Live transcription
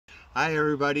Hi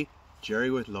everybody,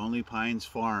 Jerry with Lonely Pines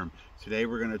Farm. Today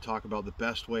we're going to talk about the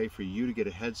best way for you to get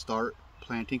a head start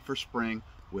planting for spring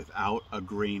without a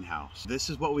greenhouse. This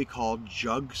is what we call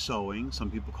jug sowing. Some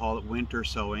people call it winter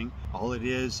sowing. All it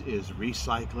is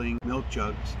recycling milk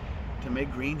jugs to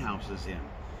make greenhouses in.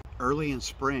 Early in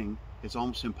spring, it's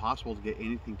almost impossible to get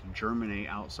anything to germinate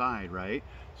outside, right?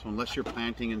 So unless you're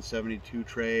planting in 72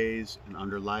 trays and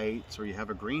under lights, or you have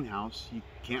a greenhouse, you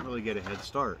can't really get a head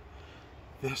start.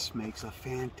 This makes a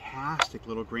fantastic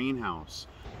little greenhouse.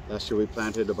 Last year we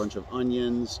planted a bunch of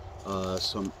onions,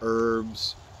 some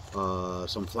herbs,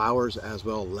 some flowers as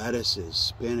well, lettuces,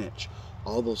 spinach,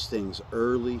 all those things.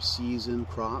 Early season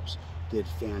crops did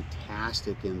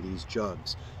fantastic in these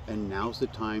jugs. And now's the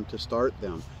time to start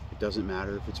them. It doesn't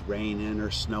matter if it's raining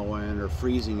or snowing or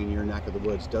freezing in your neck of the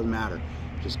woods, doesn't matter.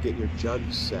 Just get your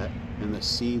jugs set and the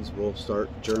seeds will start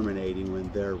germinating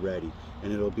when they're ready.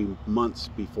 And it'll be months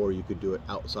before you could do it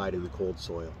outside in the cold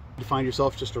soil. You find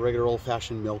yourself just a regular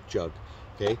old-fashioned milk jug,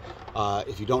 okay?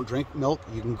 If you don't drink milk,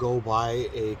 you can go by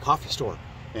a coffee store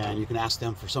and you can ask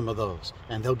them for some of those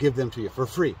and they'll give them to you for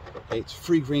free, okay? It's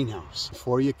free greenhouse.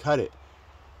 Before you cut it,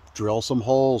 drill some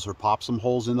holes or pop some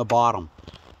holes in the bottom.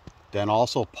 Then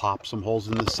also pop some holes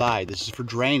in the side. This is for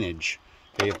drainage,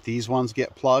 okay? If these ones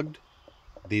get plugged,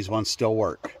 these ones still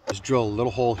work. Just drill a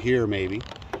little hole here maybe,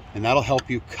 and that'll help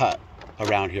you cut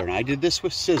around here. And I did this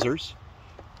with scissors,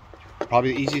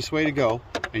 probably the easiest way to go.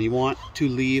 And you want to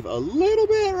leave a little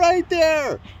bit right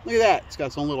there. Look at that, it's got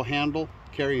its own little handle,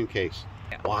 carrying case.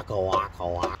 Waka waka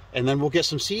waka. And then we'll get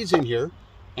some seeds in here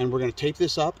and we're going to tape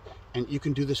this up, and you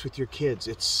can do this with your kids.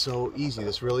 It's so easy.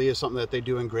 This really is something that they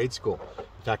do in grade school.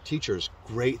 In fact, teachers,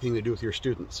 great thing to do with your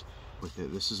students. With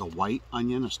it, this is a white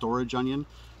onion, a storage onion,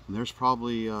 and there's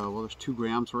probably well, there's 2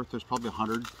 grams worth. There's probably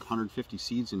 150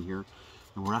 seeds in here.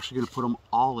 And we're actually going to put them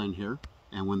all in here,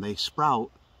 and when they sprout,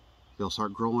 they'll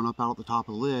start growing up out at the top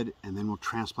of the lid, and then we'll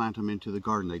transplant them into the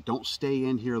garden. They don't stay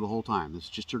in here the whole time. This is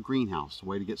just your greenhouse, the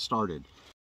way to get started.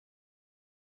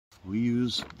 We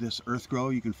use this Earth Grow.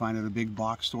 You can find it at a big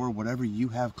box store, whatever you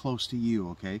have close to you,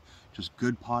 okay? Just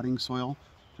good potting soil.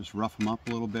 Just rough them up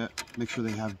a little bit. Make sure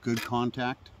they have good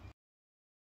contact.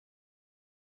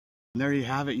 And there you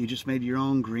have it. You just made your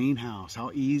own greenhouse.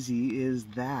 How easy is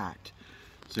that?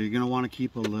 So you're going to want to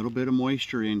keep a little bit of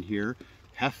moisture in here.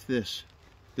 Heft this.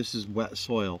 This is wet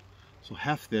soil. So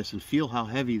heft this and feel how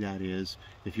heavy that is.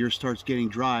 If yours starts getting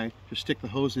dry, just stick the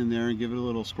hose in there and give it a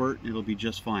little squirt and it'll be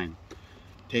just fine.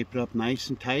 Tape it up nice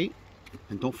and tight.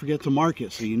 And don't forget to mark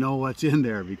it so you know what's in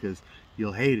there, because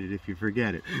you'll hate it if you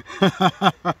forget it.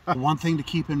 One thing to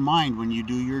keep in mind when you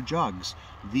do your jugs,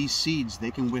 these seeds,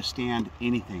 they can withstand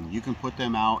anything. You can put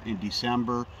them out in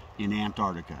December in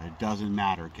Antarctica. It doesn't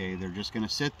matter, okay? They're just going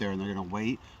to sit there and they're going to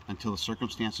wait until the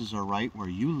circumstances are right where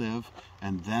you live,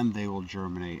 and then they will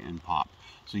germinate and pop.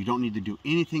 So you don't need to do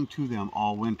anything to them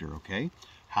all winter, okay?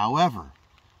 However,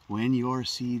 when your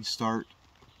seeds start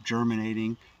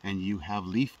germinating and you have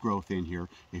leaf growth in here,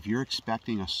 if you're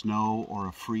expecting a snow or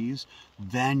a freeze,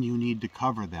 then you need to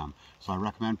cover them. So I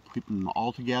recommend keeping them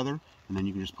all together, and then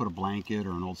you can just put a blanket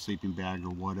or an old sleeping bag or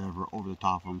whatever over the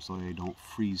top of them so they don't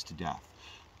freeze to death.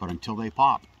 But until they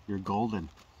pop, you're golden.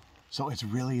 So it's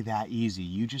really that easy.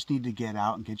 You just need to get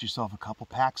out and get yourself a couple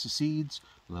packs of seeds,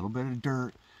 a little bit of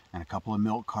dirt, and a couple of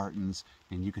milk cartons,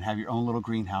 and you can have your own little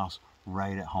greenhouse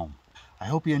right at home. I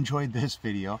hope you enjoyed this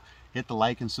video. Hit the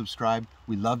like and subscribe.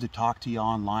 We love to talk to you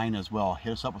online as well.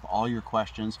 Hit us up with all your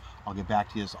questions. I'll get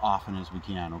back to you as often as we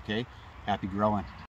can, okay? Happy growing.